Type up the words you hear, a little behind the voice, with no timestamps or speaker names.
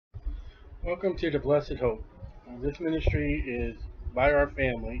Welcome to the Blessed Hope. This ministry is by our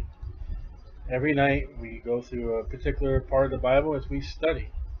family. Every night we go through a particular part of the Bible as we study.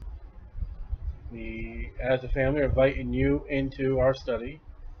 We, as a family, are inviting you into our study.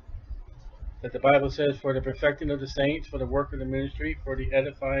 That the Bible says, for the perfecting of the saints, for the work of the ministry, for the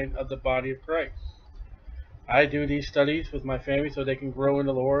edifying of the body of Christ. I do these studies with my family so they can grow in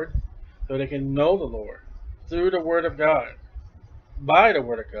the Lord, so they can know the Lord through the Word of God, by the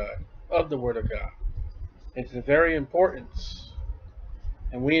Word of God, of the Word of God. It's very important.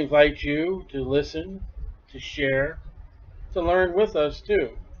 And we invite you to listen, to share, to learn with us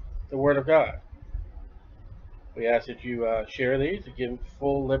too, the Word of God. We ask that you share these, to give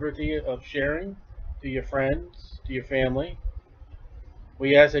full liberty of sharing to your friends, to your family.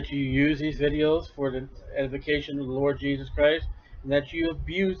 We ask that you use these videos for the edification of the Lord Jesus Christ, and that you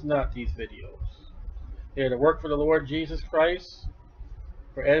abuse not these videos. They are to work for the Lord Jesus Christ,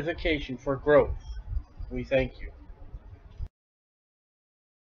 for edification, for growth. We thank you.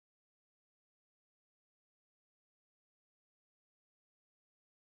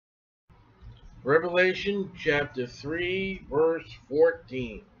 Revelation chapter 3, verse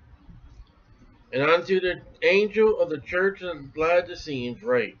 14. And unto the angel of the church of the Laodiceans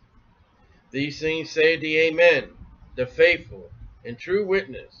write, these things say the Amen, the faithful and true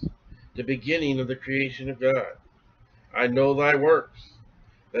witness, the beginning of the creation of God. I know thy works,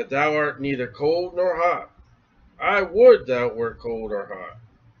 that thou art neither cold nor hot. I would thou wert cold or hot.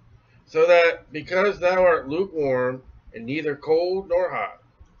 So that because thou art lukewarm, and neither cold nor hot,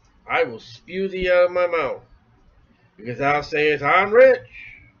 I will spew thee out of my mouth. Because thou sayest, I am rich,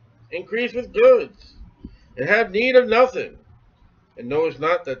 increase with goods, and have need of nothing, and knowest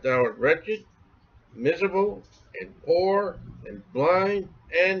not that thou art wretched, miserable, and poor, and blind,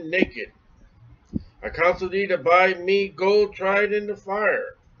 and naked. I counsel thee to buy me gold tried in the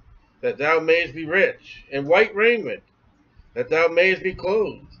fire, that thou mayest be rich, and white raiment, that thou mayest be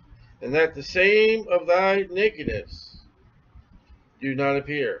clothed, and that the same of thy nakedness do not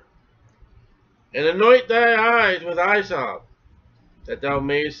appear. And anoint thy eyes with eyesalve, that thou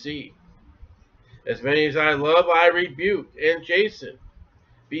mayest see. As many as I love, I rebuke and chasten.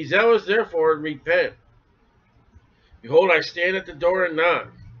 Be zealous therefore, and repent. Behold, I stand at the door and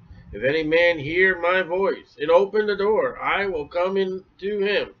knock. If any man hear my voice, and open the door, I will come in to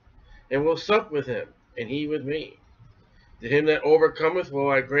him, and will sup with him, and he with me. To him that overcometh will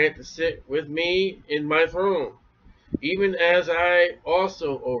I grant to sit with me in my throne, even as I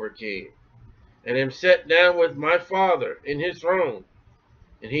also overcame, and am set down with my Father in his throne.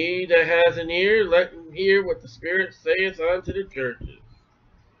 And he that has an ear, let him hear what the Spirit saith unto the churches.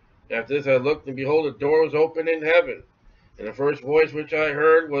 After this I looked, and behold, a door was opened in heaven. And the first voice which I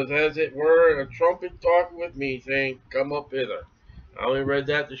heard was as it were a trumpet talking with me, saying, Come up hither. I only read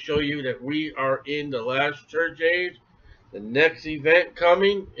that to show you that we are in the last church age. The next event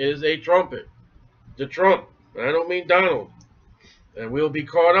coming is a trumpet. The trump. And I don't mean Donald. And we'll be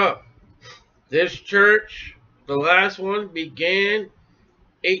caught up. This church, the last one, began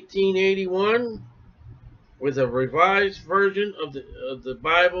 1881 with a revised version of the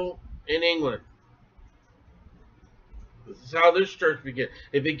Bible in England. This is how this church begins.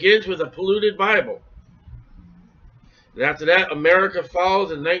 It begins with a polluted Bible. And after that, America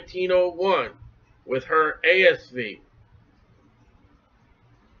follows in 1901 with her ASV.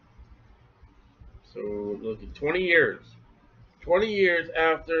 So look at 20 years. 20 years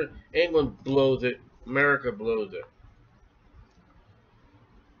after England blows it, America blows it.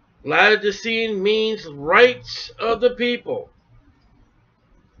 Laodicean means rights of the people.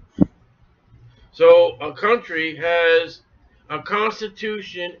 So a country has a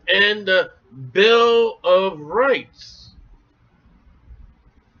constitution and a Bill of Rights.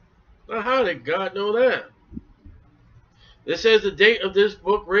 Now, how did God know that? This says the date of this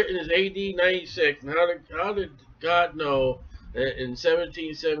book written is AD 96. And how did God know that in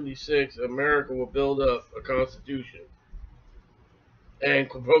 1776 America will build up a constitution and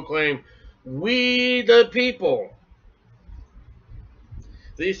proclaim, we the people?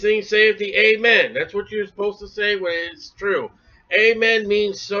 These things saith the Amen. That's what you're supposed to say when it's true. Amen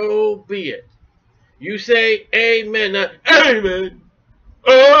means so be it. You say Amen, not Amen.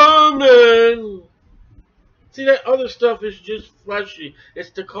 Amen. See, that other stuff is just fleshy. It's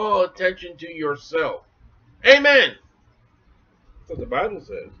to call attention to yourself. Amen. That's what the Bible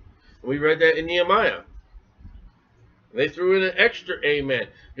says. We read that in Nehemiah. They threw in an extra amen.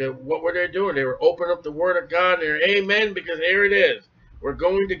 What were they doing? They were opening up the Word of God and they're amen, because here it is. We're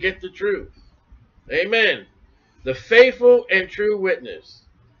going to get the truth. Amen. The faithful and true witness.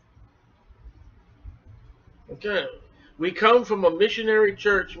 Okay. We come from a missionary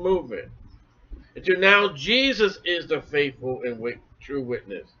church movement. Until now, Jesus is the faithful and true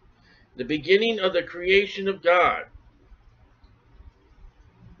witness, the beginning of the creation of God.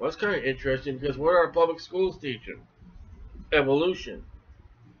 Well, that's kind of interesting because what are our public schools teaching? Evolution.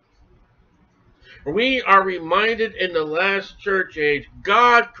 We are reminded in the last church age,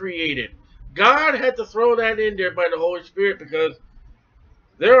 God created. God had to throw that in there by the Holy Spirit because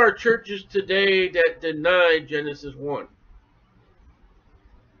there are churches today that deny Genesis 1.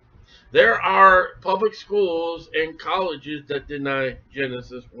 There are public schools and colleges that deny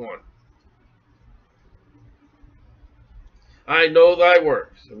Genesis 1. I know thy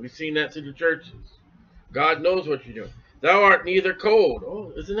works. And we've seen that through the churches. God knows what you're doing. Thou art neither cold.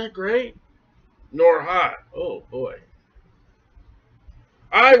 Oh, isn't that great? Nor hot. Oh, boy.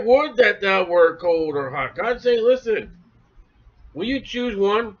 I would that thou were cold or hot. God's saying, listen, will you choose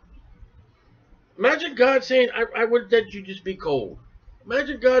one? Imagine God saying, I would that you just be cold.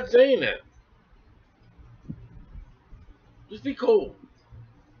 Imagine God saying that. Just be cold.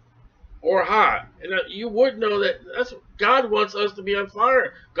 Or hot. And you would know that that's God wants us to be on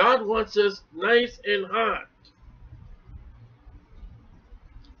fire. God wants us nice and hot.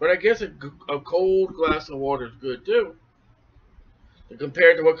 But I guess a cold glass of water is good too. And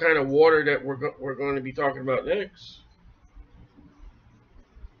compared to what kind of water that we're going to be talking about next.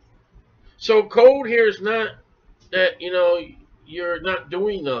 So cold here is not that, you're not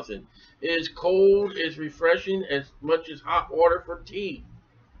doing nothing. It is cold, is refreshing as much as hot water for tea.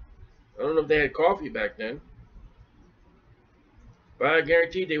 I don't know if they had coffee back then. But I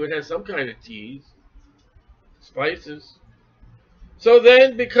guarantee they would have some kind of teas. Spices. So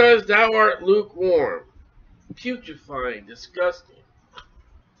then, because thou art lukewarm, putrefying, disgusting,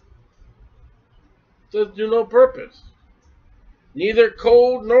 does do no purpose, neither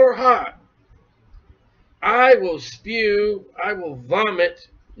cold nor hot, I will spew, I will vomit,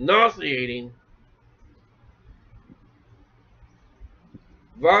 nauseating.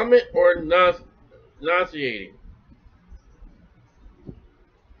 Vomit or nauseating.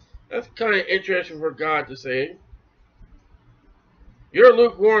 That's kind of interesting for God to say. You're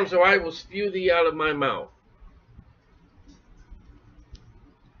lukewarm, so I will spew thee out of my mouth.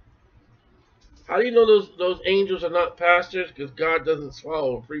 How do you know those angels are not pastors? Because God doesn't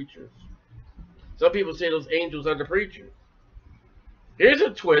swallow preachers. Some people say those angels are the preachers. Here's a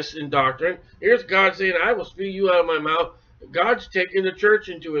twist in doctrine. Here's God saying, I will spew you out of my mouth. God's taking the church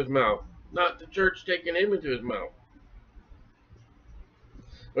into his mouth, not the church taking him into his mouth.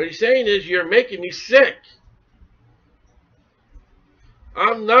 What he's saying is, you're making me sick.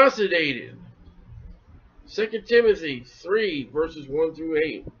 I'm nauseated. 2 Timothy 3, verses 1 through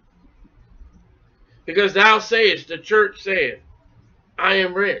 8. Because thou sayest, the church saith, I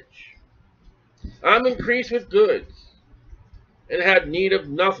am rich. I'm increased with goods, and have need of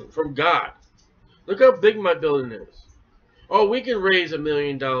nothing from God. Look how big my building is. Oh, we can raise $1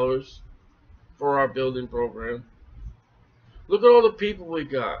 million for our building program. Look at all the people we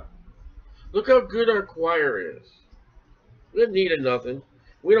got. Look how good our choir is. We have need of nothing.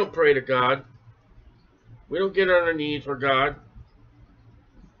 We don't pray to God. We don't get on our knees for God.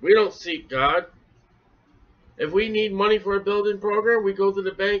 We don't seek God. If we need money for a building program, we go to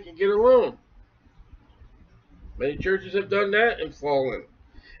the bank and get a loan. Many churches have done that and fallen.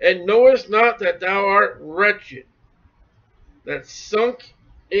 And knowest not that thou art wretched, that sunk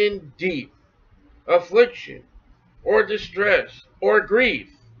in deep affliction, or distress, or grief,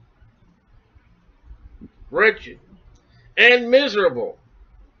 wretched, and miserable.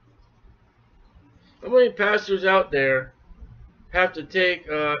 How many pastors out there have to take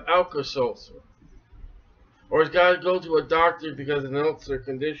Alka-Seltzer? Or has got to go to a doctor because of an ulcer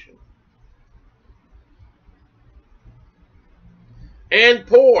condition? And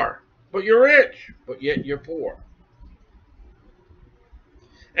poor, but you're rich, but yet you're poor.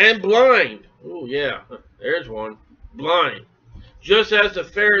 And blind. Oh yeah, there's one. Blind. Just as the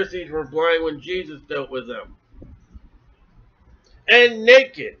Pharisees were blind when Jesus dealt with them. And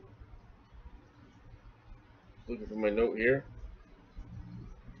naked. Looking for my note here.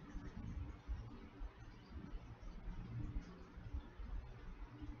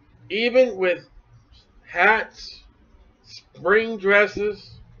 Even with hats, spring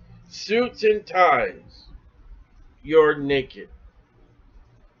dresses, suits and ties, you're naked.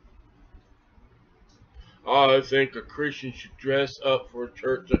 Oh, I think a Christian should dress up for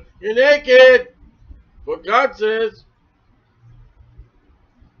church. You're naked! What God says.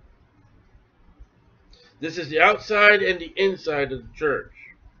 This is the outside and the inside of the church.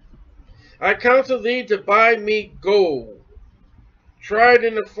 I counsel thee to buy me gold, tried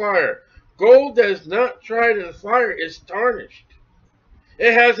in the fire. Gold that is not tried in the fire is tarnished.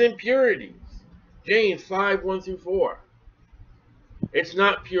 It has impurities. James 5, 1 through 4. It's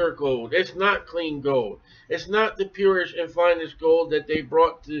not pure gold. It's not clean gold. It's not the purest and finest gold that they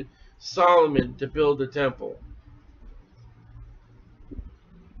brought to Solomon to build the temple.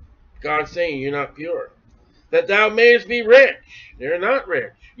 God's saying you're not pure. That thou mayest be rich. They're not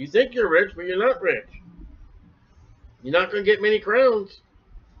rich. You think you're rich, but you're not rich. You're not going to get many crowns.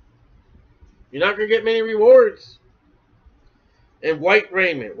 You're not going to get many rewards. And white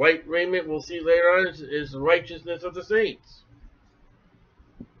raiment. White raiment, we'll see later on, is the righteousness of the saints.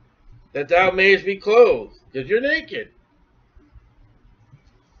 That thou mayest be clothed, because you're naked.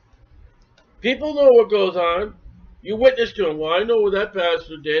 People know what goes on. You witness to them. Well, I know what that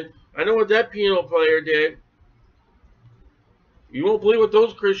pastor did. I know what that piano player did. You won't believe what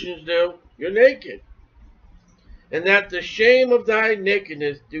those Christians do. You're naked. And that the shame of thy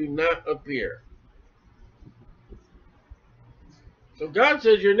nakedness do not appear. So God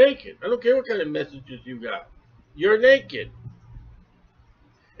says you're naked. I don't care what kind of messages you got. You're naked.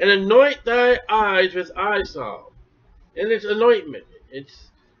 And anoint thy eyes with eyesalve. And it's anointment.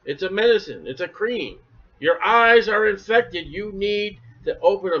 It's a medicine. It's a cream. Your eyes are infected. You need to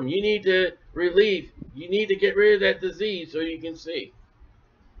open them. You need to relieve. You need to get rid of that disease so you can see.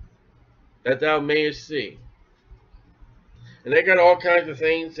 That thou mayest see. And they got all kinds of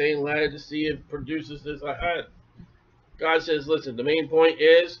things saying Laodicea produces this. God says, listen, the main point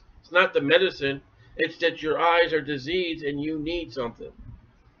is, it's not the medicine. It's that your eyes are diseased and you need something.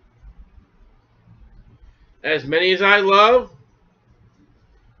 As many as I love,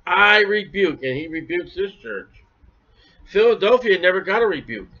 I rebuke. And he rebukes this church. Philadelphia never got a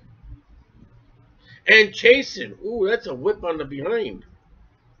rebuke. And chasten. Ooh, that's a whip on the behind.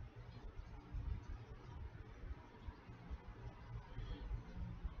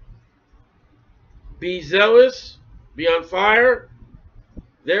 Be zealous, be on fire,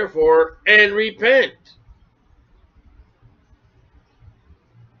 therefore, and repent.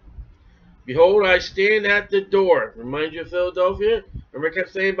 Behold, I stand at the door. Remind you of Philadelphia? Remember I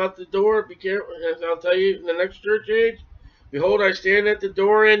kept saying about the door? Be careful, as I'll tell you in the next church age. Behold, I stand at the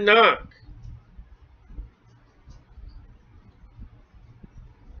door and knock.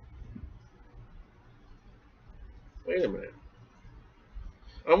 Wait a minute.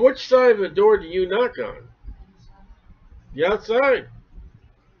 On which side of the door do you knock on? The outside.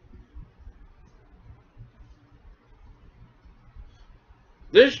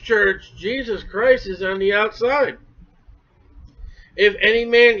 This church, Jesus Christ, is on the outside. If any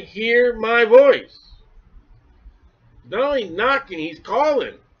man hear my voice, not only knocking, he's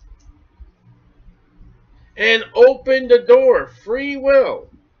calling. And open the door, free will.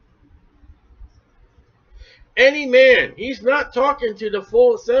 Any man, he's not talking to the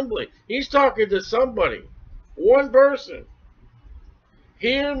full assembly. He's talking to somebody, one person.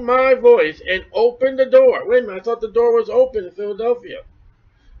 Hear my voice and open the door. Wait a minute, I thought the door was open in Philadelphia.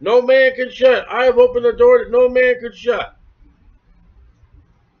 No man can shut. I have opened the door that no man could shut.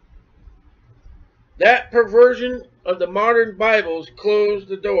 That perversion of the modern Bibles closed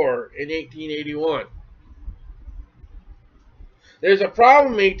the door in 1881. There's a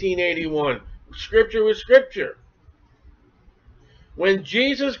problem in 1881. Scripture was scripture. When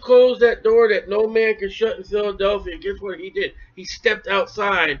Jesus closed that door that no man could shut in Philadelphia, guess what he did? He stepped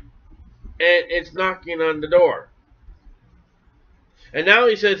outside and it's knocking on the door. And now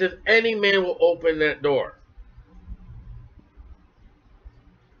he says, if any man will open that door.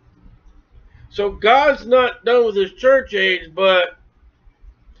 So God's not done with his church age, but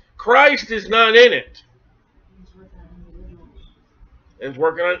Christ is not in it. And it's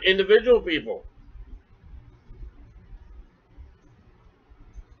working on individual people.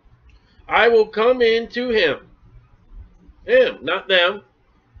 I will come into him. Him, not them.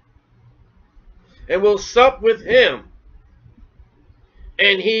 And will sup with him.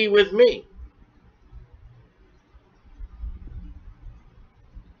 And he with me.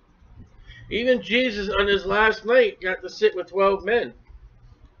 Even Jesus on his last night got to sit with 12 men.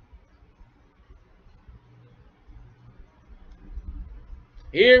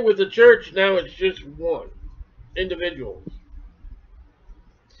 Here with the church now it's just one. Individuals.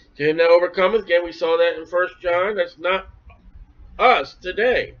 To him that overcometh, again we saw that in 1 John, that's not us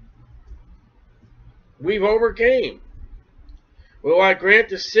today. We've overcame. Will I grant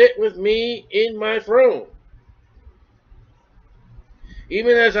to sit with me in my throne?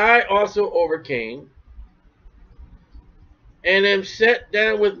 Even as I also overcame, and am set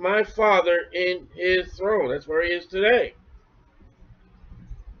down with my Father in his throne. That's where he is today.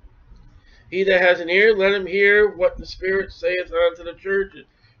 He that has an ear, let him hear what the Spirit saith unto the churches.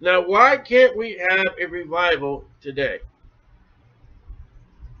 Now, why can't we have a revival today?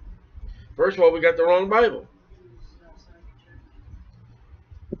 First of all, we got the wrong Bible.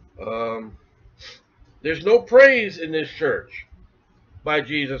 There's no praise in this church by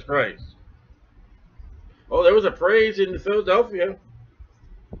Jesus Christ. Oh, there was a praise in Philadelphia.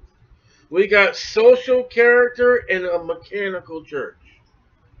 We got social character and a mechanical church.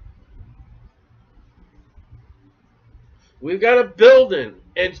 We've got a building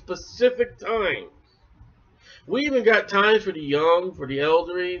and specific times. We even got times for the young, for the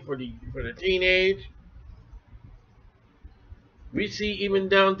elderly, for the teenage. We see even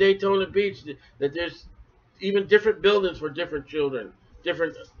down Daytona Beach that there's even different buildings for different children,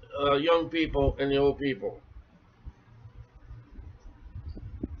 different young people and the old people.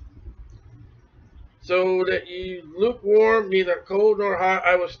 So that you lukewarm, neither cold nor hot,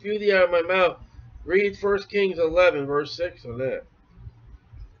 I will spew thee out of my mouth. Read 1 Kings 11, verse 6 on that.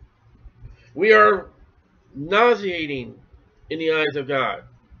 We are nauseating in the eyes of God.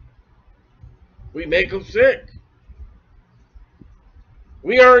 We make them sick.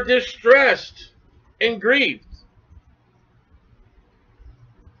 We are distressed and grieved.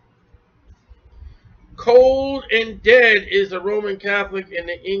 Cold and dead is the Roman Catholic and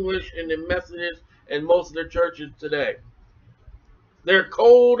the English and the Methodist and most of the churches today. They're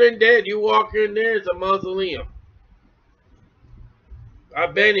cold and dead. You walk in there, it's a mausoleum.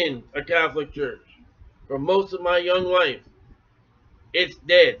 I've been in a Catholic church for most of my young life. It's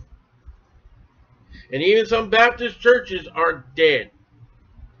dead. And even some Baptist churches are dead.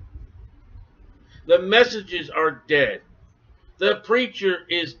 The messages are dead. The preacher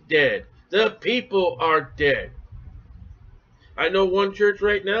is dead. The people are dead. I know one church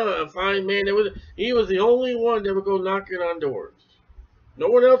right now, a fine man, he was the only one that would go knocking on doors. No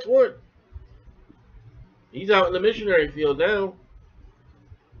one else would. He's out in the missionary field now.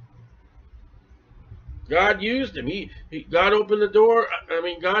 God used him. God opened the door.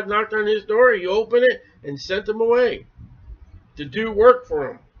 God knocked on his door. He opened it and sent him away to do work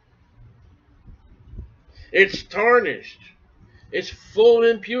for him. It's tarnished. It's full of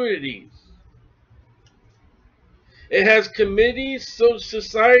impurities. It has committees,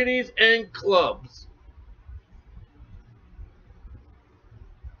 societies, and clubs.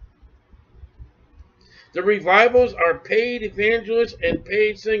 The revivals are paid evangelists and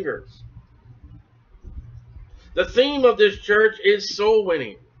paid singers. The theme of this church is soul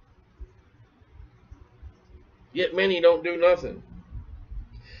winning. Yet many don't do nothing.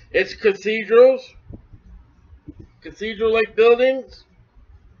 It's cathedrals, cathedral-like buildings.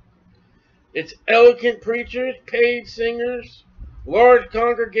 It's eloquent preachers, paid singers, large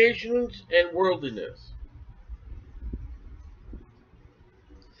congregations, and worldliness.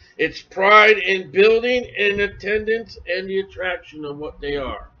 It's pride in building and attendance and the attraction of what they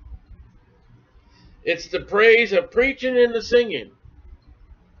are. It's the praise of preaching and the singing.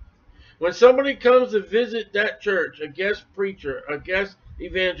 When somebody comes to visit that church, a guest preacher, a guest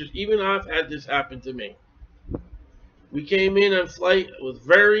evangelist, even I've had this happen to me. We came in on flight, it was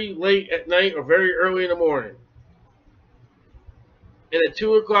very late at night or very early in the morning. And at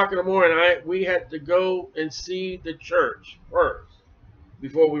 2 o'clock in the morning, we had to go and see the church first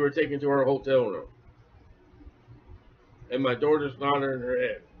before we were taken to our hotel room. And my daughter's nodding her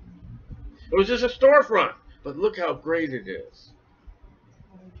head. It was just a storefront, but look how great it is.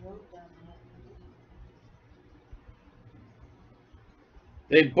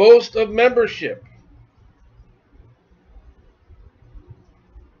 They boast of membership.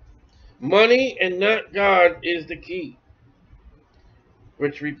 Money and not God is the key,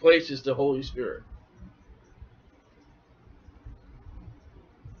 which replaces the Holy Spirit.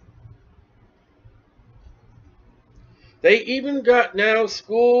 They even got now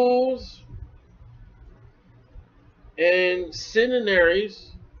schools and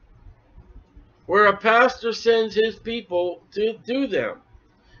seminaries where a pastor sends his people to do them,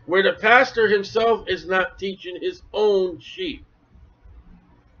 where the pastor himself is not teaching his own sheep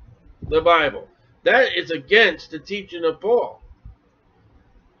the Bible. That is against the teaching of Paul.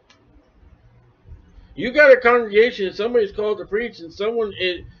 You got a congregation and somebody's called to preach and someone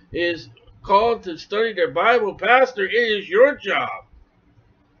is called to study their Bible. Pastor, it is your job.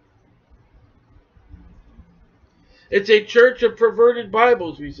 It's a church of perverted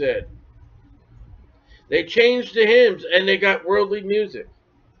Bibles, we said. They changed the hymns and they got worldly music.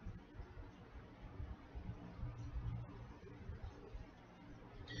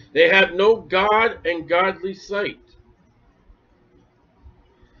 They have no God and godly sight.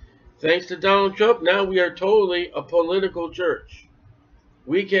 Thanks to Donald Trump, now we are totally a political church.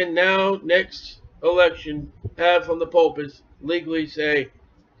 We can now, next election, have from the pulpits legally say,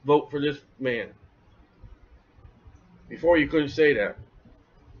 vote for this man. Before you couldn't say that.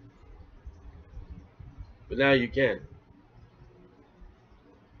 But now you can.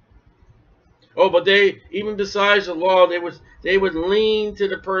 Oh, but they, even besides the law, they would lean to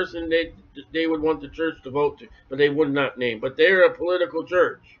the person they would want the church to vote to, but they would not name. But they're a political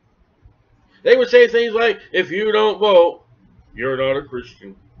church. They would say things like, if you don't vote, you're not a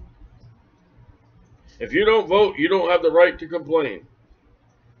Christian. If you don't vote, you don't have the right to complain.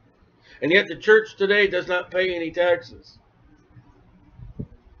 And yet the church today does not pay any taxes.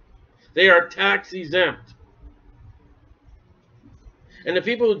 They are tax exempt. And the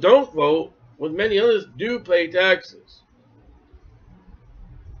people who don't vote, with many others, do pay taxes.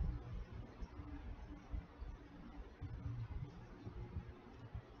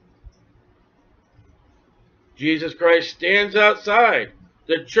 Jesus Christ stands outside.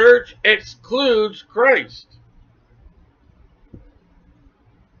 The church excludes Christ.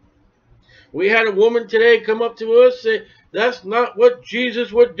 We had a woman today come up to us and say, that's not what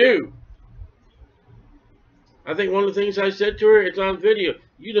Jesus would do. I think one of the things I said to her, it's on video,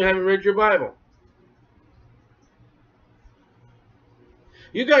 you haven't read your Bible.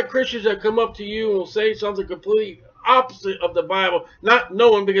 You got Christians that come up to you and will say something completely opposite of the Bible, not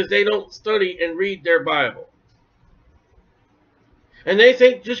knowing because they don't study and read their Bible. And they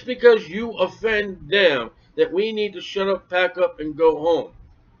think just because you offend them that we need to shut up, pack up, and go home.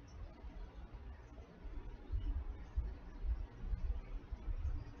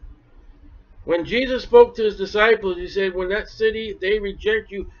 When Jesus spoke to his disciples, he said, when that city, they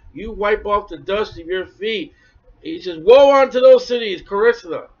reject you, you wipe off the dust of your feet. He says, woe unto those cities,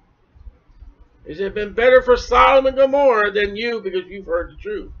 Chorazin. He said, it's been better for Sodom and Gomorrah than you because you've heard the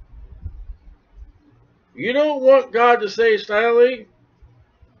truth. You don't want God to say, Stanley,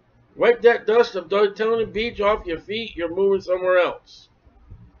 wipe that dust of Daytona Beach off your feet, you're moving somewhere else.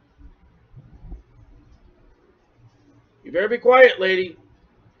 You better be quiet, lady.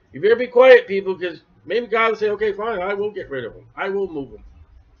 You better be quiet, people, because maybe God will say, okay, fine, I will get rid of them. I will move them.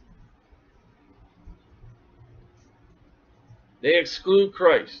 They exclude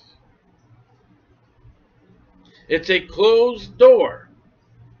Christ. It's a closed door.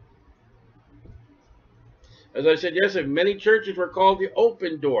 As I said yesterday, many churches were called the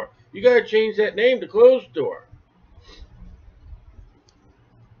open door. You got to change that name to closed door.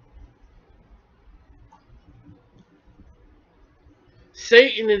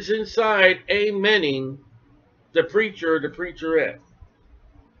 Satan is inside amening the preacher or the preacherette.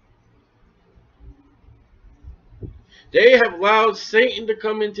 They have allowed Satan to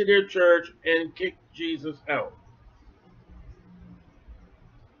come into their church and kick Jesus out.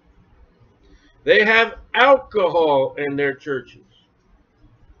 They have alcohol in their churches.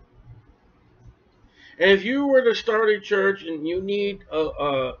 And if you were to start a church and you need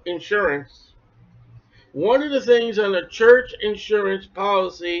insurance, one of the things on a church insurance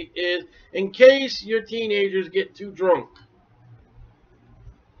policy is in case your teenagers get too drunk.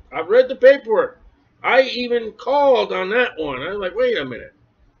 I've read the paperwork. I even called on that one. I was like, wait a minute.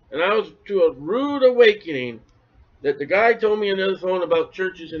 And I was to a rude awakening that the guy told me on the other phone about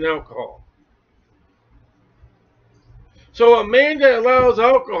churches and alcohol. So a man that allows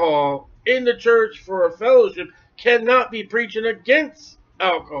alcohol in the church for a fellowship cannot be preaching against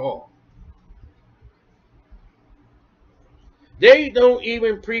alcohol. They don't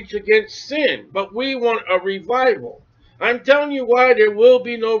even preach against sin, but we want a revival. I'm telling you why there will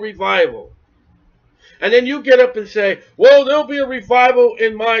be no revival. And then you get up and say, well, there'll be a revival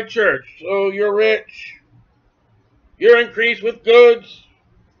in my church. So you're rich. You're increased with goods.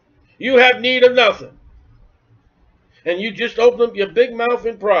 You have need of nothing. And you just open up your big mouth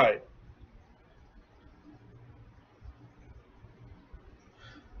in pride.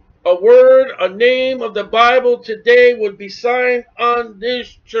 A word, a name of the Bible today would be signed on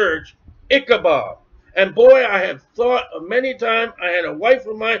this church, Ichabod. And boy, I have thought of many times, I had a wife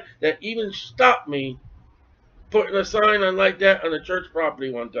of mine that even stopped me putting a sign on like that on the church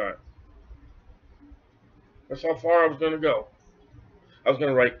property one time. That's how far I was going to go. I was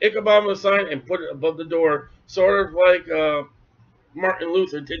going to write Ichabod on the sign and put it above the door, sort of like Martin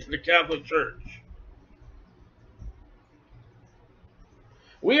Luther did to the Catholic Church.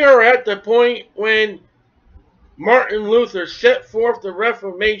 We are at the point when Martin Luther set forth the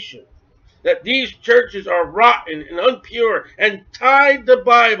Reformation, that these churches are rotten and impure, and tied the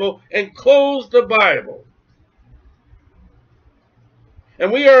Bible and closed the Bible.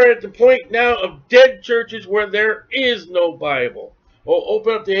 And we are at the point now of dead churches where there is no Bible. Oh,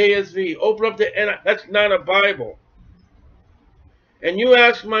 open up the ASV, open up the NIV. That's not a Bible. And you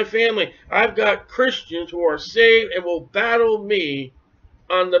ask my family, I've got Christians who are saved and will battle me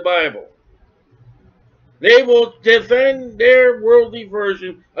on the Bible. They will defend their worldly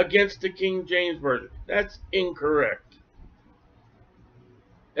version against the King James Version. That's incorrect.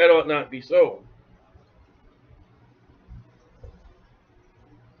 That ought not be so.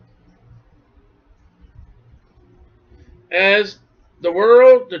 As the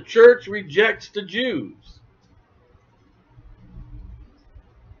world, the church rejects the Jews.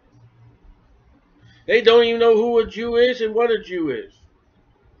 They don't even know who a Jew is and what a Jew is.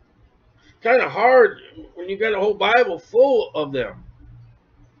 Kind of hard when you got a whole Bible full of them.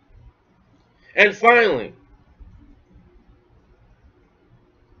 And finally,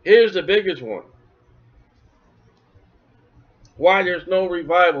 here's the biggest one. Why there's no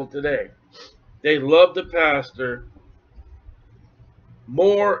revival today. They love the pastor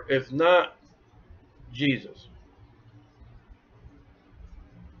more, if not Jesus.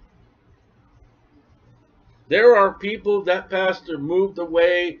 There are people that pastor moved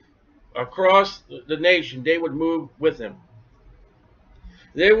away across the nation. They would move with him.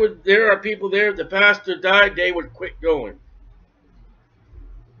 There are people there, if the pastor died, they would quit going.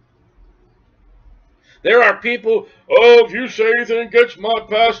 There are people, oh, if you say anything against my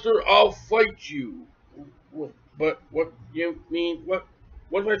pastor, I'll fight you. But what you mean, what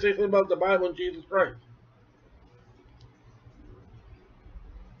if I say something about the Bible and Jesus Christ?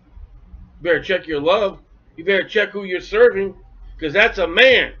 You better check your love. You better check who you're serving, because that's a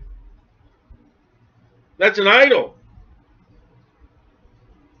man. That's an idol.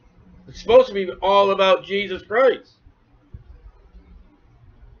 It's supposed to be all about Jesus Christ.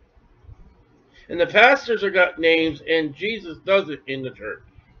 And the pastors have got names, and Jesus does it in the church.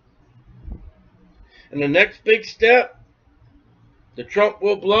 And the next big step, the trump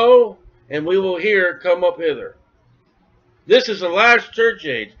will blow, and we will hear, come up hither. This is the last church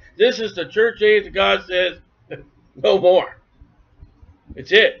age. This is the church age that God says, no more.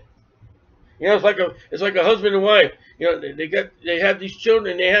 It's it. You know, it's like a husband and wife. You know, they have these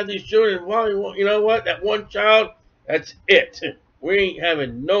children, and well, you know what? That one child, that's it. We ain't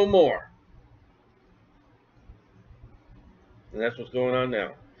having no more. And that's what's going on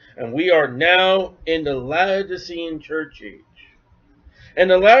now. And we are now in the Laodicean church age. And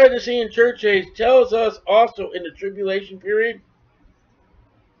the Laodicean church age tells us also in the tribulation period,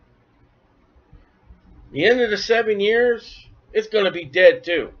 the end of the 7 years, it's going to be dead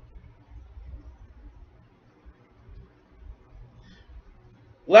too.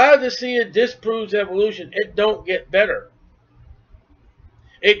 Laodicea disproves evolution. It don't get better.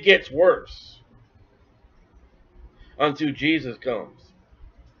 It gets worse until Jesus comes.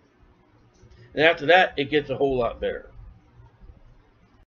 And after that, it gets a whole lot better.